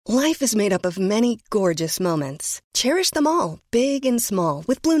Life is made up of many gorgeous moments. Cherish them all, big and small,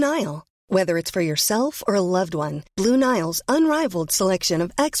 with Blue Nile. Whether it's for yourself or a loved one, Blue Nile's unrivaled selection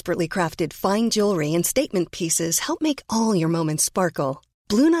of expertly crafted fine jewelry and statement pieces help make all your moments sparkle.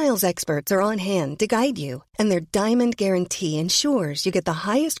 Blue Nile's experts are on hand to guide you, and their diamond guarantee ensures you get the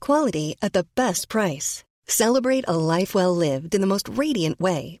highest quality at the best price. Celebrate a life well lived in the most radiant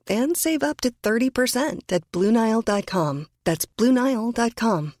way and save up to 30% at BlueNile.com. That's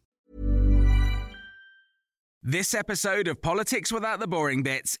BlueNile.com. This episode of Politics Without the Boring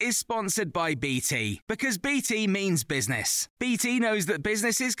Bits is sponsored by BT, because BT means business. BT knows that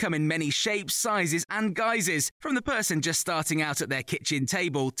businesses come in many shapes, sizes and guises, from the person just starting out at their kitchen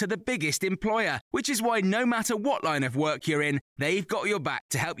table to the biggest employer, which is why no matter what line of work you're in, they've got your back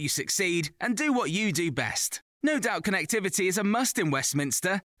to help you succeed and do what you do best. No doubt connectivity is a must in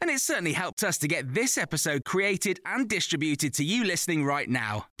Westminster, and it certainly helped us to get this episode created and distributed to you listening right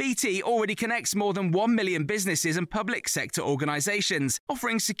now. BT already connects more than 1 million businesses and public sector organisations,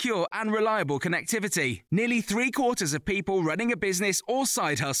 offering secure and reliable connectivity. Nearly 3/4 of people running a business or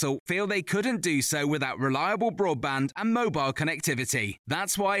side hustle feel they couldn't do so without reliable broadband and mobile connectivity.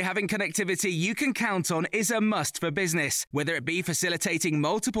 That's why having connectivity you can count on is a must for business, whether it be facilitating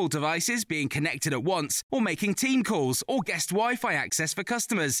multiple devices being connected at once or making team calls or guest Wi-Fi access for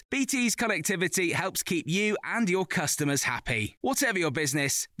customers. BT's connectivity helps keep you and your customers happy. Whatever your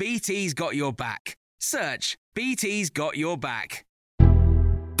business, BT's got your back. Search BT's got your back.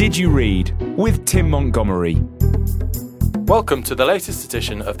 Did you read with Tim Montgomery? Welcome to the latest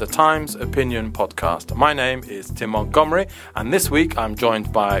edition of the Times Opinion Podcast. My name is Tim Montgomery, and this week I'm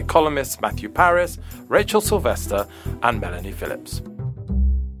joined by columnists Matthew Parris, Rachel Sylvester and Melanie Phillips.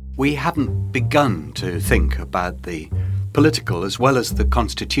 We haven't begun to think about the political as well as the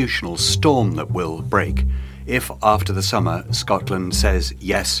constitutional storm that will break if, after the summer, Scotland says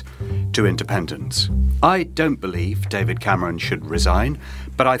yes to independence. I don't believe David Cameron should resign,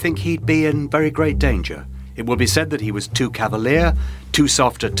 but I think he'd be in very great danger. It will be said that he was too cavalier, too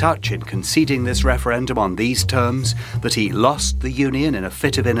soft a touch in conceding this referendum on these terms, that he lost the Union in a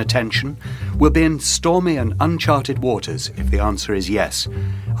fit of inattention. We'll be in stormy and uncharted waters if the answer is yes.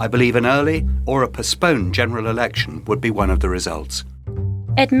 I believe an early or a postponed general election would be one of the results.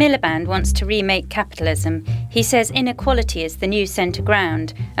 Ed Miliband wants to remake capitalism. He says inequality is the new centre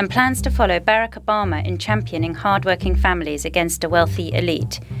ground and plans to follow Barack Obama in championing hard-working families against a wealthy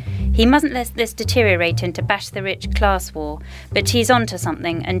elite. He mustn't let this deteriorate into bash the rich class war, but he's onto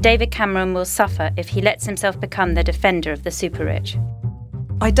something, and David Cameron will suffer if he lets himself become the defender of the super-rich.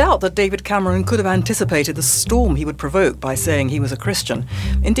 I doubt that David Cameron could have anticipated the storm he would provoke by saying he was a Christian.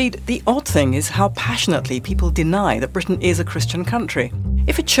 Indeed, the odd thing is how passionately people deny that Britain is a Christian country.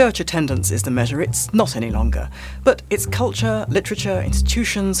 If a church attendance is the measure, it's not any longer. But its culture, literature,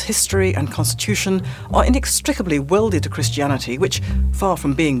 institutions, history and constitution are inextricably welded to Christianity, which, far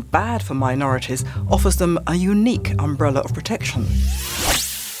from being bad for minorities, offers them a unique umbrella of protection.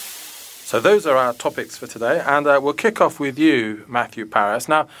 So those are our topics for today, and we'll kick off with you, Matthew Parris.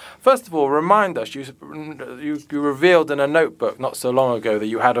 Now, first of all, remind us, you revealed in a notebook not so long ago that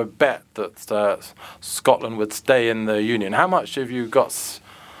you had a bet that Scotland would stay in the Union. How much have you got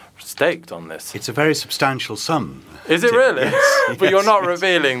staked on this? It's a very substantial sum. Is it really? Yes, but you're not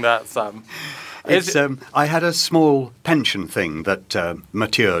revealing that sum. I had a small pension thing that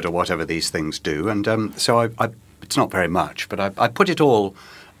matured, or whatever these things do, and so I it's not very much, but I put it all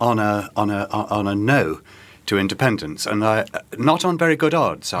on a no to independence, and not on very good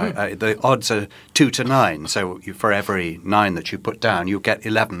odds. The odds are 2 to 9, so for every 9 that you put down, you get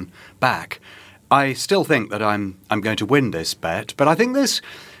 11 back. I still think that I'm going to win this bet, but I think this,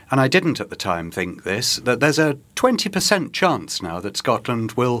 and I didn't at the time think this, that there's a 20% chance now that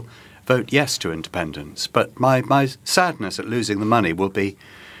Scotland will vote yes to independence. But my sadness at losing the money will be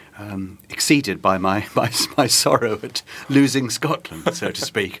exceeded by my sorrow at losing Scotland, so to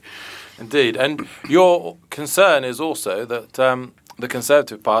speak. Indeed. And your concern is also that the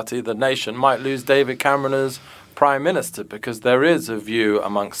Conservative Party, the nation, might lose David Cameron as Prime Minister, because there is a view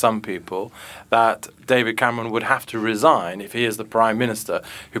amongst some people that David Cameron would have to resign if he is the Prime Minister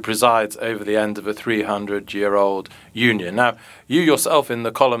who presides over the end of a 300-year-old union. Now, you yourself, in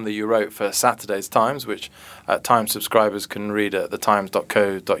the column that you wrote for Saturday's Times, which Times subscribers can read at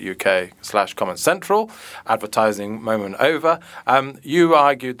thetimes.co.uk/comment central, advertising moment over, you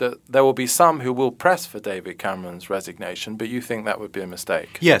argued that there will be some who will press for David Cameron's resignation, but you think that would be a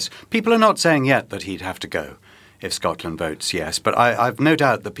mistake. Yes, people are not saying yet that he'd have to go if Scotland votes yes, but I've no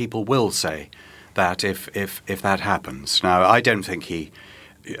doubt that people will say that if that happens. Now, I don't think he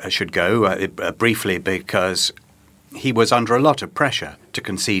should go, briefly because he was under a lot of pressure to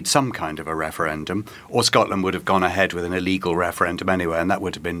concede some kind of a referendum, or Scotland would have gone ahead with an illegal referendum anyway, and that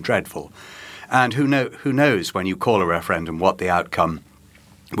would have been dreadful. And who knows when you call a referendum what the outcome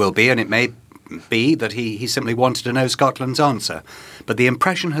will be, and it may be that he simply wanted to know Scotland's answer. But the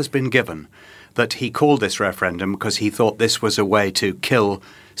impression has been given that he called this referendum because he thought this was a way to kill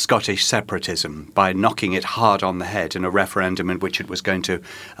Scottish separatism by knocking it hard on the head in a referendum in which it was going to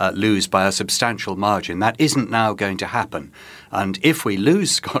lose by a substantial margin. That isn't now going to happen. And if we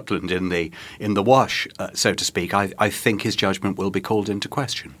lose Scotland in the wash, so to speak, I think his judgment will be called into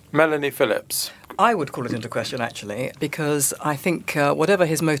question. Melanie Phillips. I would call it into question, actually, because I think whatever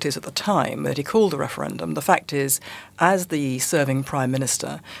his motives at the time that he called the referendum, the fact is, as the serving Prime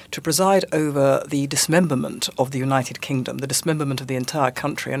Minister, to preside over the dismemberment of the United Kingdom, the dismemberment of the entire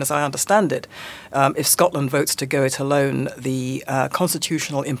country, and as I understand it, if Scotland votes to go it alone, the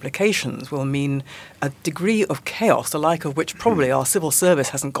constitutional implications will mean a degree of chaos, the like of which probably our civil service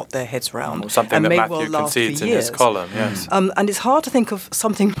hasn't got their heads round. Something and that may Matthew well last concedes for in years. his column, yes. And it's hard to think of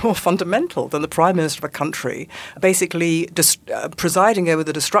something more fundamental than the Prime Minister of a country basically presiding over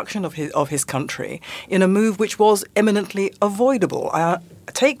the destruction of his country in a move which was eminently avoidable. I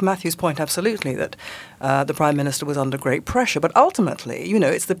take Matthew's point absolutely that the Prime Minister was under great pressure. But ultimately,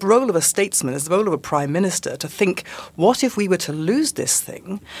 it's the role of a statesman, it's the role of a Prime Minister to think, what if we were to lose this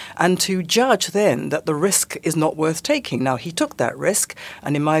thing, and to judge then that the risk is not worth taking. Now, he took that risk,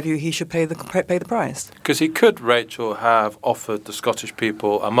 and in my view, he should pay the price. Because he could, Rachel, have offered the Scottish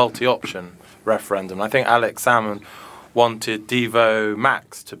people a multi-option referendum. I think Alex Salmond wanted Devo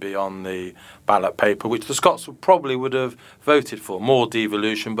Max to be on the ballot paper, which the Scots probably would have voted for, more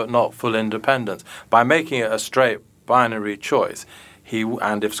devolution but not full independence. By making it a straight binary choice,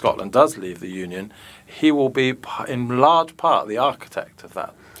 and if Scotland does leave the Union, he will be in large part the architect of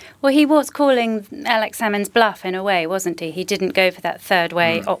that. Well, he was calling Alex Salmond's bluff in a way, wasn't he? He didn't go for that third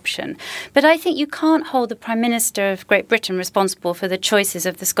way option. But I think you can't hold the Prime Minister of Great Britain responsible for the choices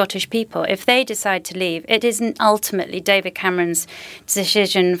of the Scottish people. If they decide to leave, it isn't ultimately David Cameron's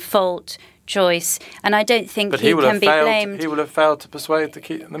decision, fault, choice, and I don't think he can be blamed. He will have failed to persuade to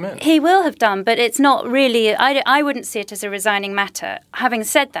keep them in. He will have done, but it's not really, I wouldn't see it as a resigning matter. Having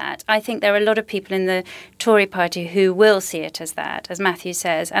said that, I think there are a lot of people in the Tory party who will see it as that, as Matthew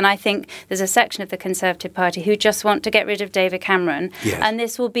says, and I think there's a section of the Conservative Party who just want to get rid of David Cameron, and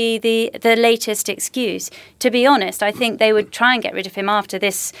this will be the latest excuse. To be honest, I think they would try and get rid of him after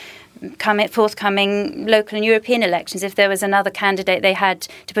this forthcoming local and European elections if there was another candidate they had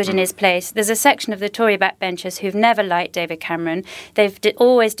to put in his place. There's a section of the Tory backbenchers who've never liked David Cameron. They've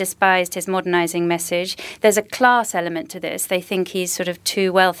always despised his modernising message. There's a class element to this. They think he's sort of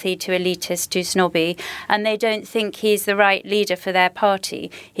too wealthy, too elitist, too snobby, and they don't think he's the right leader for their party.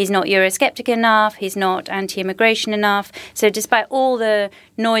 He's not Eurosceptic enough, he's not anti-immigration enough. So despite all the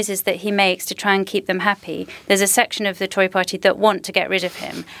noises that he makes to try and keep them happy, there's a section of the Tory party that want to get rid of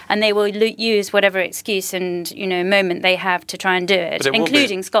him, and they will use whatever excuse and moment they have to try and do it,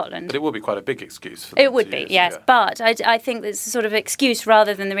 including Scotland. But it will be quite a big excuse for them. It would be, yes. Yeah. But I think it's a sort of excuse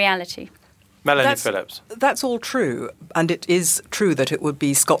rather than the reality. Melanie Phillips. That's all true, and it is true that it would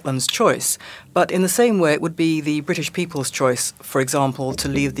be Scotland's choice. But in the same way, it would be the British people's choice, for example, to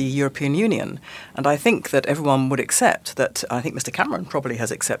leave the European Union. And I think that everyone would accept that, I think Mr Cameron probably has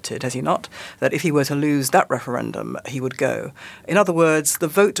accepted, has he not, that if he were to lose that referendum, he would go. In other words, the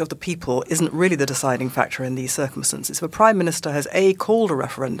vote of the people isn't really the deciding factor in these circumstances. If a Prime Minister has A, called a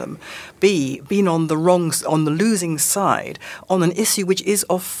referendum, B, been on the losing side on an issue which is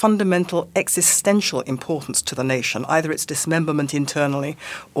of fundamental existential importance to the nation, either its dismemberment internally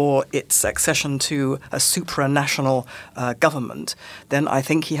or its accession to a supranational government, then I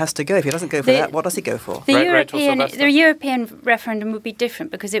think he has to go. If he doesn't go for that, what does he go for? The European referendum would be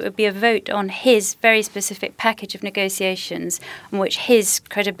different because it would be a vote on his very specific package of negotiations on which his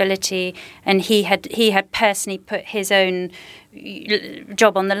credibility, and he had personally put his own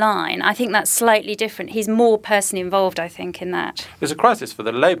job on the line. I think that's slightly different. He's more personally involved, I think, in that. There's a crisis for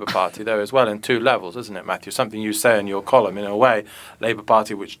the Labour Party, though, as well, in two levels, isn't it, Matthew? Something you say in your column. In a way, Labour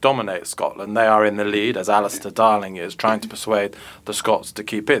Party, which dominates Scotland, they are in the lead, as Alistair Darling is, trying to persuade the Scots to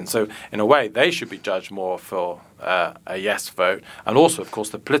keep in. So, in a way, they should be judged more for a yes vote, and also, of course,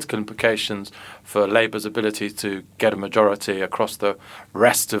 the political implications for Labour's ability to get a majority across the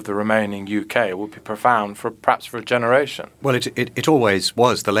rest of the remaining UK will be profound, perhaps for a generation. Well, it always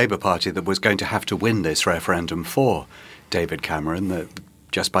was the Labour Party that was going to have to win this referendum for David Cameron.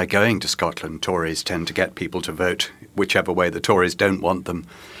 Just by going to Scotland, Tories tend to get people to vote whichever way the Tories don't want them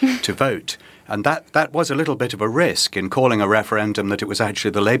to vote. And that was a little bit of a risk in calling a referendum that it was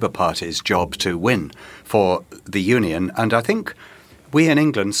actually the Labour Party's job to win for the Union. And I think we in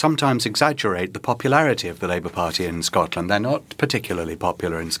England sometimes exaggerate the popularity of the Labour Party in Scotland. They're not particularly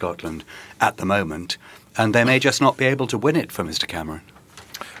popular in Scotland at the moment, and they may just not be able to win it for Mr Cameron.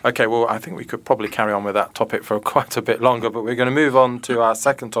 OK, well, I think we could probably carry on with that topic for quite a bit longer, but we're going to move on to our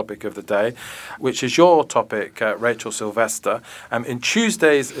second topic of the day, which is your topic, Rachel Sylvester. In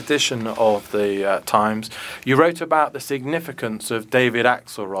Tuesday's edition of the Times, you wrote about the significance of David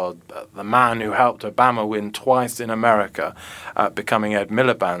Axelrod, the man who helped Obama win twice in America, becoming Ed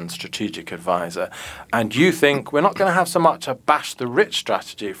Miliband's strategic advisor. And you think we're not going to have so much a bash the rich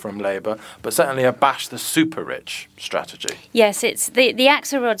strategy from Labour, but certainly a bash the super rich strategy. Yes, it's the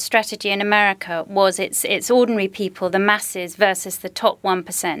Axelrod strategy in America was it's ordinary people, the masses versus the top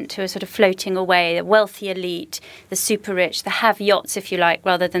 1% who are sort of floating away, the wealthy elite, the super rich, the have-yachts, if you like,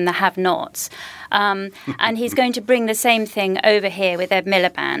 rather than the have-nots. And he's going to bring the same thing over here with Ed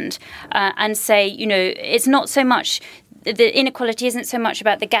Miliband and say, it's not so much... The inequality isn't so much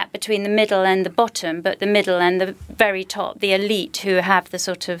about the gap between the middle and the bottom, but the middle and the very top, the elite who have the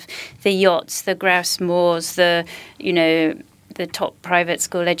sort of the yachts, the grouse moors, the top private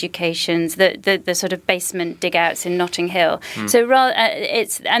school educations, the sort of basement dig-outs in Notting Hill. So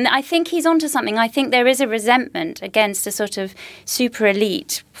and I think he's onto something. I think there is a resentment against a sort of super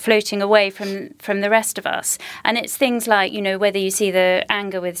elite floating away from the rest of us. And it's things like, whether you see the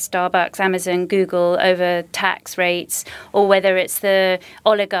anger with Starbucks, Amazon, Google over tax rates, or whether it's the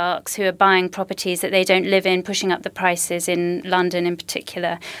oligarchs who are buying properties that they don't live in, pushing up the prices in London in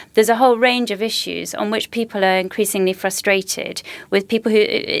particular. There's a whole range of issues on which people are increasingly frustrated with people who,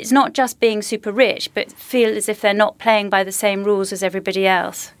 it's not just being super rich, but feel as if they're not playing by the same rules as everybody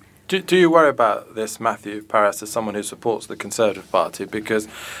else. Do you worry about this, Matthew Parris, as someone who supports the Conservative Party? Because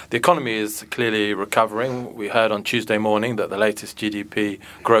the economy is clearly recovering. We heard on Tuesday morning that the latest GDP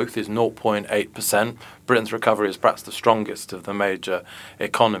growth is 0.8%. Britain's recovery is perhaps the strongest of the major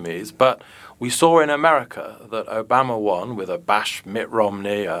economies. But we saw in America that Obama won with a bash Mitt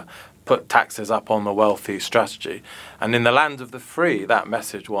Romney, put taxes up on the wealthy strategy. And in the land of the free, that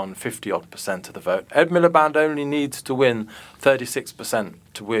message won 50-odd% of the vote. Ed Miliband only needs to win 36%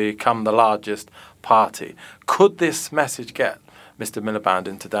 to become the largest party. Could this message get Mr Miliband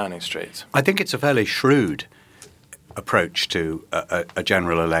into Downing Street? I think it's a fairly shrewd approach to a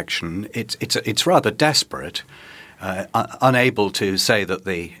general election. It's rather desperate. Unable to say that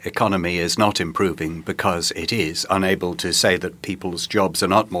the economy is not improving because it is, unable to say that people's jobs are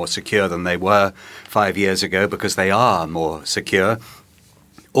not more secure than they were 5 years ago because they are more secure.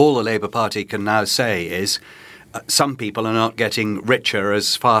 All the Labour Party can now say is some people are not getting richer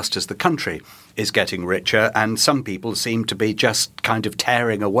as fast as the country is getting richer, and some people seem to be just kind of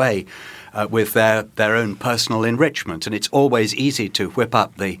tearing away with their own personal enrichment. And it's always easy to whip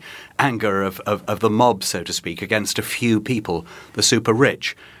up the anger of the mob, so to speak, against a few people, the super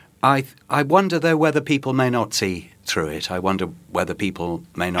rich. I wonder, though, whether people may not see through it. I wonder whether people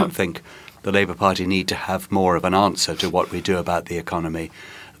may not think the Labour Party need to have more of an answer to what we do about the economy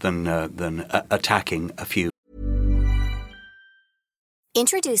than attacking a few.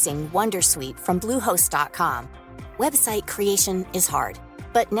 Introducing Wondersuite from Bluehost.com. Website creation is hard,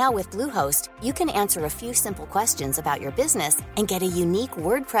 but now with Bluehost, you can answer a few simple questions about your business and get a unique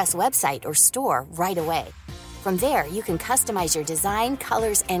WordPress website or store right away. From there, you can customize your design,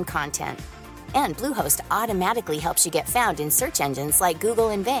 colors, and content. And Bluehost automatically helps you get found in search engines like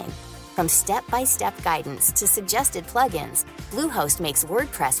Google and Bing. From step-by-step guidance to suggested plugins, Bluehost makes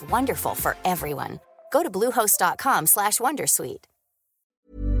WordPress wonderful for everyone. Go to Bluehost.com/Wondersuite.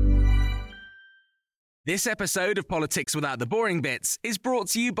 This episode of Politics Without the Boring Bits is brought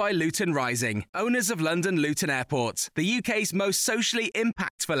to you by Luton Rising, owners of London Luton Airport, the UK's most socially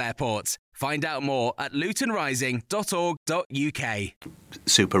impactful airport. Find out more at lutonrising.org.uk.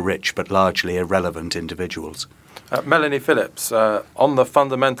 Super rich but largely irrelevant individuals. Melanie Phillips, on the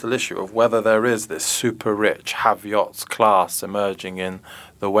fundamental issue of whether there is this super rich have-yachts class emerging in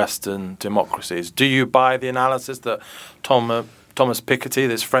the Western democracies, do you buy the analysis that Thomas Piketty,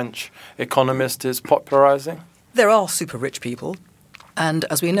 this French economist, is popularising? There are super rich people, and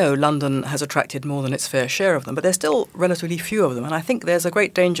as we know, London has attracted more than its fair share of them, but there's still relatively few of them, and I think there's a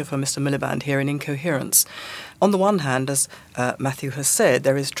great danger for Mr Miliband here in incoherence. on the one hand, as Matthew has said,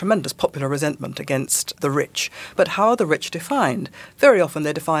 there is tremendous popular resentment against the rich. But how are the rich defined? Very often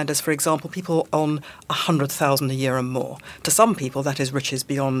they're defined as, for example, people on 100,000 a year and more. To some people, that is riches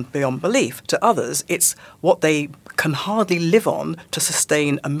beyond belief. To others, it's what they can hardly live on to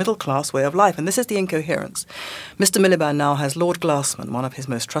sustain a middle-class way of life. And this is the incoherence. Mr. Miliband now has Lord Glassman, one of his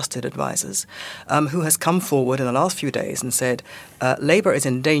most trusted advisors, who has come forward in the last few days and said Labour is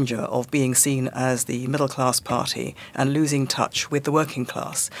in danger of being seen as the middle-class party and losing touch with the working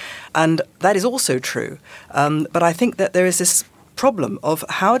class. And that is also true. But I think that there is this problem of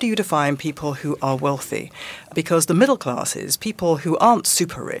how do you define people who are wealthy? Because the middle classes, people who aren't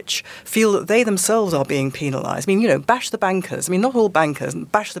super rich, feel that they themselves are being penalised. I mean, bash the bankers. I mean, not all bankers,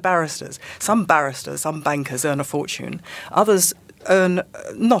 bash the barristers. Some bankers earn a fortune. Others earn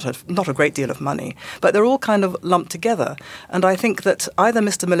not a great deal of money, but they're all kind of lumped together. And I think that either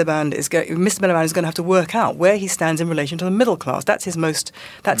Mr. Miliband is going to have to work out where he stands in relation to the middle class. That's his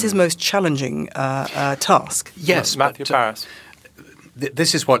most challenging task. Yes, Matthew Parris.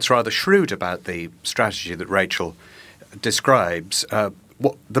 This is what's rather shrewd about the strategy that Rachel describes.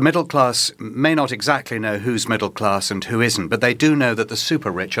 The middle class may not exactly know who's middle class and who isn't, but they do know that the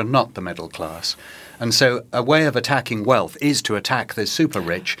super rich are not the middle class. And so a way of attacking wealth is to attack the super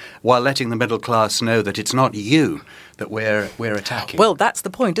rich while letting the middle class know that it's not you that we're attacking. Well, that's the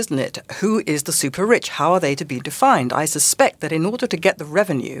point, isn't it? Who is the super rich? How are they to be defined? I suspect that in order to get the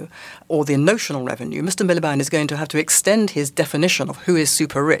revenue, or the notional revenue, Mr. Miliband is going to have to extend his definition of who is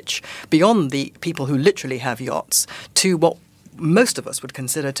super rich beyond the people who literally have yachts to what most of us would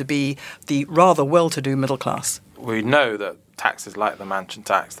consider to be the rather well-to-do middle class. We know that taxes like the mansion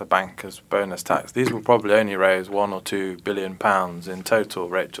tax, the banker's bonus tax, these will probably only raise £1 or £2 billion in total,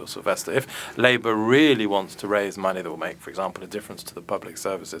 Rachel Sylvester. If Labour really wants to raise money that will make, for example, a difference to the public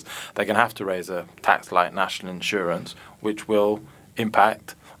services, they're going to have to raise a tax like national insurance, which will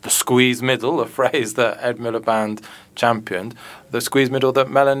impact the squeeze middle, a phrase that Ed Miliband championed, the squeeze middle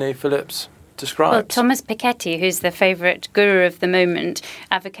that Melanie Phillips described. Well, Thomas Piketty, who's the favourite guru of the moment,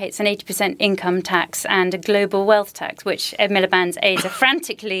 advocates an 80% income tax and a global wealth tax, which Ed Miliband's aides are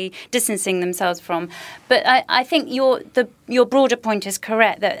frantically distancing themselves from. But I think your broader point is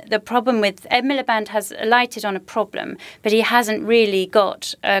correct, that the problem with Ed Miliband has alighted on a problem, but he hasn't really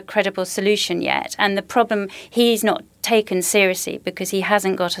got a credible solution yet. And the problem, he's not taken seriously because he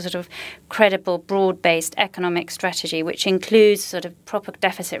hasn't got a sort of credible, broad-based economic strategy, which includes sort of proper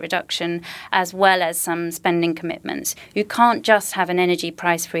deficit reduction as well as some spending commitments. You can't just have an energy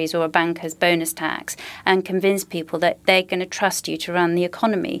price freeze or a banker's bonus tax and convince people that they're going to trust you to run the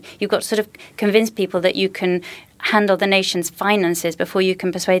economy. You've got to sort of convince people that you can handle the nation's finances before you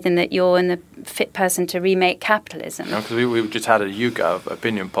can persuade them that you're the fit person to remake capitalism. Because we just had a YouGov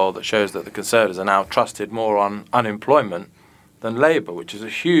opinion poll that shows that the Conservatives are now trusted more on unemployment than Labour, which is a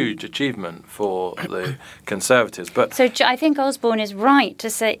huge achievement for the Conservatives. But so I think Osborne is right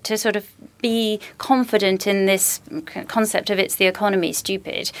to sort of be confident in this concept of it's the economy,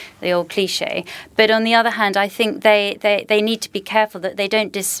 stupid, the old cliche. But on the other hand, I think they need to be careful that they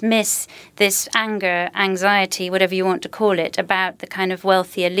don't dismiss this anger, anxiety, whatever you want to call it, about the kind of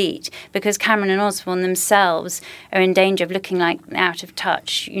wealthy elite, because Cameron and Osborne themselves are in danger of looking like out of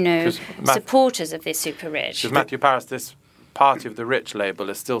touch, supporters of this super rich. Because Matthew Parris, this party of the rich label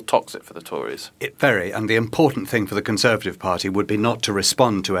is still toxic for the Tories. And the important thing for the Conservative Party would be not to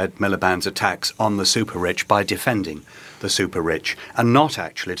respond to Ed Miliband's attacks on the super rich by defending the super rich, and not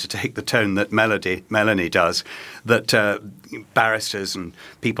actually to take the tone that Melanie does, that barristers and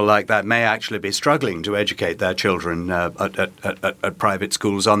people like that may actually be struggling to educate their children at private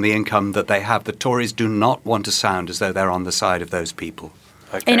schools on the income that they have. The Tories do not want to sound as though they're on the side of those people.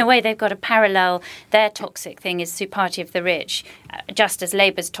 Okay. In a way, they've got a parallel. Their toxic thing is party of the rich, just as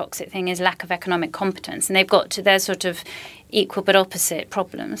Labour's toxic thing is lack of economic competence. And they've got to their sort of equal but opposite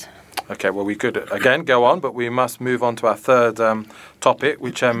problems. Okay, well, we could, again, go on, but we must move on to our third topic,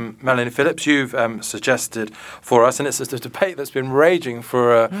 which, Melanie Phillips, you've suggested for us, and it's a debate that's been raging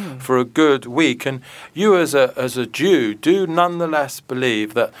for a good week. And you, as a Jew, do nonetheless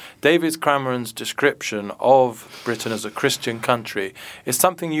believe that David Cameron's description of Britain as a Christian country is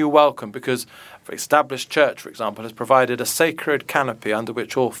something you welcome, because the established church, for example, has provided a sacred canopy under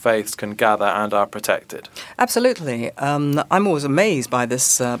which all faiths can gather and are protected. Absolutely. I'm always amazed by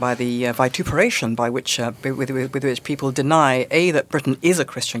this, by the vituperation with which people deny, A, that Britain is a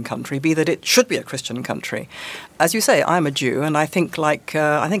Christian country, B, that it should be a Christian country. as you say, I'm a Jew, and I think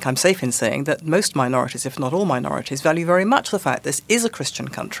I'm safe in saying that most minorities, if not all minorities, value very much the fact this is a Christian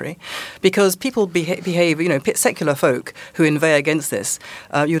country, because people behave, secular folk who inveigh against this,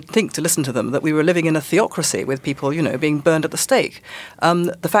 you'd think to listen to them that we were living in a theocracy with people, being burned at the stake.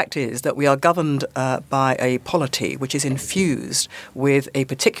 The fact is that we are governed by a polity which is infused with a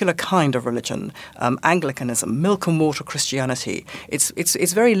particular kind of religion, Anglicanism, milk and water Christianity.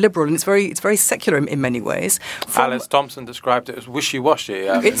 It's very liberal and it's very secular in many ways. Alice Thompson described it as wishy-washy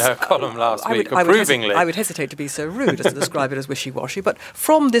in her column last week, approvingly. I would hesitate to be so rude as to describe it as wishy-washy, but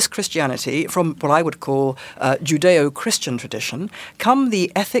from this Christianity, from what I would call Judeo-Christian tradition, come the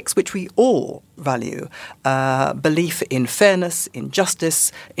ethics which we all value, belief in fairness, in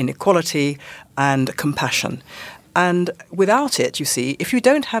justice, in equality, and compassion. And without it, you see, if you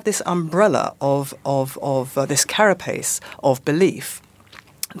don't have this umbrella of this carapace of belief,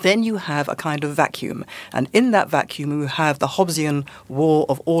 then you have a kind of vacuum. And in that vacuum, you have the Hobbesian war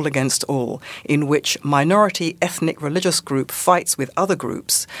of all against all, in which minority ethnic religious group fights with other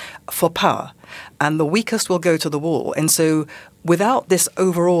groups for power. And the weakest will go to the wall. And so without this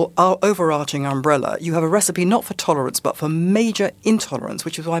overarching umbrella, you have a recipe not for tolerance, but for major intolerance,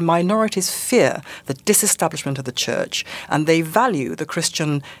 which is why minorities fear the disestablishment of the church, and they value the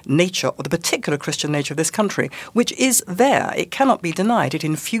Christian nature, or the particular Christian nature of this country, which is there. It cannot be denied. It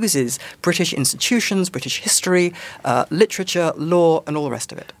infuses British institutions, British history, literature, law, and all the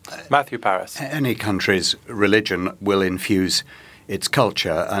rest of it. Matthew Parris. Any country's religion will infuse its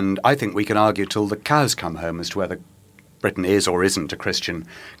culture, and I think we can argue till the cows come home as to whether Britain is or isn't a Christian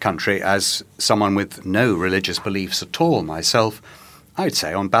country. As someone with no religious beliefs at all myself, I'd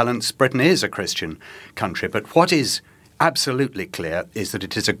say on balance Britain is a Christian country. But what is absolutely clear is that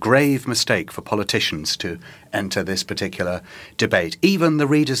it is a grave mistake for politicians to enter this particular debate. Even the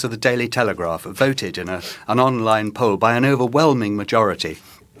readers of the Daily Telegraph voted in an online poll by an overwhelming majority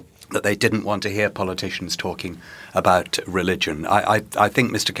that they didn't want to hear politicians talking about religion. I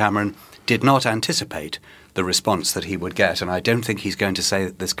think Mr. Cameron did not anticipate the response that he would get, and I don't think he's going to say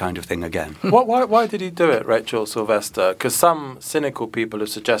this kind of thing again. Why did he do it, Rachel Sylvester? Because some cynical people have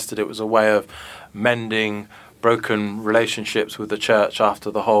suggested it was a way of mending broken relationships with the church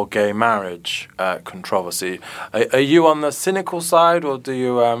after the whole gay marriage controversy. Are you on the cynical side, or do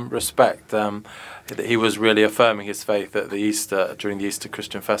you respect that he was really affirming his faith at during the Easter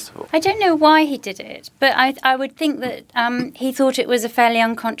Christian Festival? I don't know why he did it, but I would think that he thought it was a fairly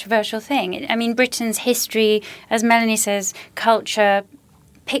uncontroversial thing. I mean, Britain's history, as Melanie says, culture,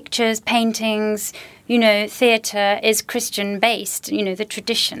 pictures, paintings, theatre is Christian-based, the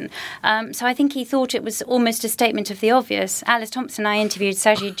tradition. So I think he thought it was almost a statement of the obvious. Alice Thompson and I interviewed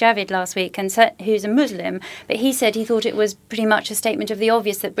Sajid Javid last week, who's a Muslim, but he said he thought it was pretty much a statement of the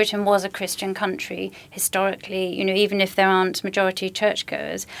obvious that Britain was a Christian country historically, even if there aren't majority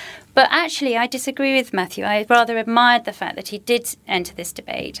churchgoers. But actually, I disagree with Matthew. I rather admired the fact that he did enter this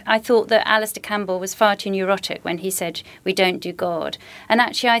debate. I thought that Alistair Campbell was far too neurotic when he said, "We don't do God." And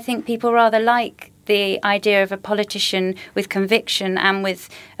actually, I think people rather like the idea of a politician with conviction and with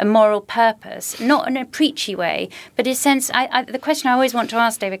a moral purpose, not in a preachy way, but in a sense, the question I always want to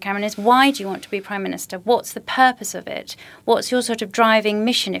ask David Cameron is, why do you want to be Prime Minister? What's the purpose of it? What's your sort of driving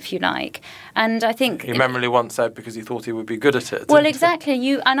mission, if you like? And I think... He memorably once said because he thought he would be good at it. Well,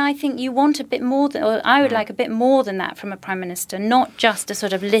 exactly. And I think you want a bit more, or I would like a bit more than that from a Prime Minister, not just a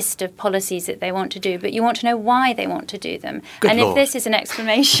sort of list of policies that they want to do, but you want to know why they want to do them. Good Lord. If this is an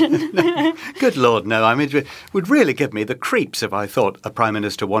explanation... Good Lord, no. I mean, it would really give me the creeps if I thought a Prime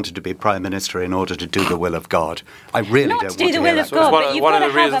Minister wanted to be Prime Minister in order to do the will of God. I really don't want to do the will of God, but you've got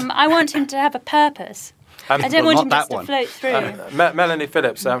to have him. I want him to have a purpose. I don't want him just to float through. Melanie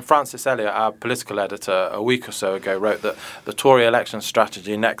Phillips, Francis Elliott, our political editor, a week or so ago wrote that the Tory election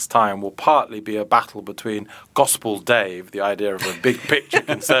strategy next time will partly be a battle between Gospel Dave, the idea of a big picture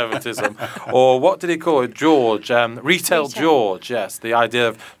conservatism, or what did he call it, George, Retail George, yes, the idea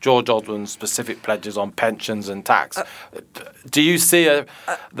of George Osborne's specific pledges on pensions and tax. Do you see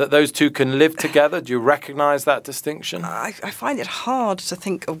that those two can live together? Do you recognise that distinction? I find it hard to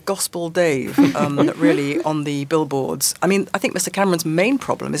think of Gospel Dave really on the billboards. I mean, I think Mr. Cameron's main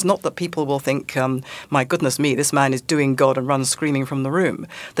problem is not that people will think, my goodness me, this man is doing God and runs screaming from the room.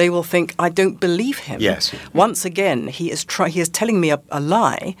 They will think, I don't believe him. Yes. Once again, he is telling me a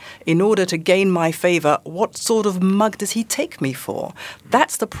lie in order to gain my favour. What sort of mug does he take me for?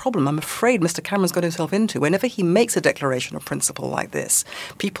 That's the problem I'm afraid Mr. Cameron's got himself into. Whenever he makes a declaration of principle like this,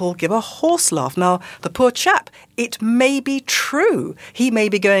 people give a horse laugh. Now, the poor chap, it may be true. He may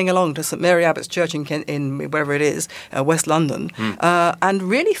be going along to St Mary Abbott's Church in in wherever it is, West London, and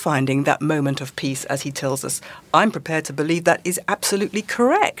really finding that moment of peace, as he tells us. I'm prepared to believe that is absolutely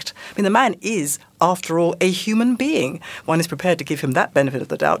correct. I mean, the man is, after all, a human being. One is prepared to give him that benefit of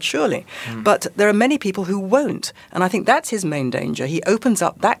the doubt, surely. But there are many people who won't. And I think that's his main danger. He opens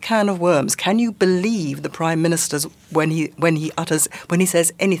up that can of worms. Can you believe the Prime Minister's when he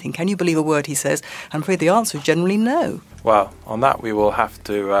says anything? Can you believe a word he says? I'm afraid the answer is generally no. Well, on that we will have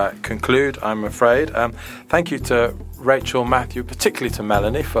to conclude, I'm afraid. Thank you to Rachel, Matthew, particularly to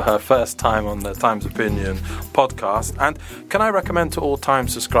Melanie for her first time on the Times Opinion podcast. And can I recommend to all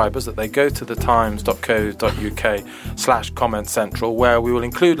Times subscribers that they go to thetimes.co.uk/comment central, where we will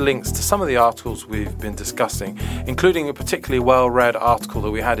include links to some of the articles we've been discussing, including a particularly well-read article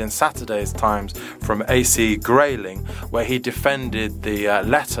that we had in Saturday's Times from A.C. Grayling, where he defended the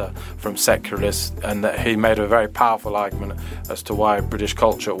letter from secularists, and that he made a very powerful argument as to why British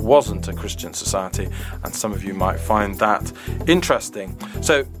culture wasn't a Christian society, and some of you might find that interesting.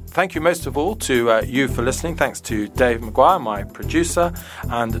 So thank you most of all to you for listening. Thanks to Dave Maguire, my producer,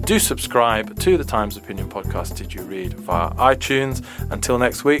 and do subscribe to the Times Opinion podcast Did You Read via iTunes. Until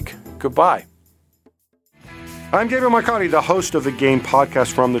next week, goodbye. I'm Gabriel Marcotti, the host of the Game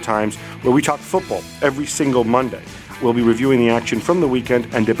podcast from the Times, where we talk football every single Monday. We'll be reviewing the action from the weekend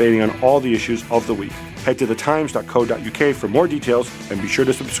and debating on all the issues of the week. Head to thetimes.co.uk for more details and be sure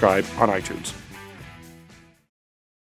to subscribe on iTunes.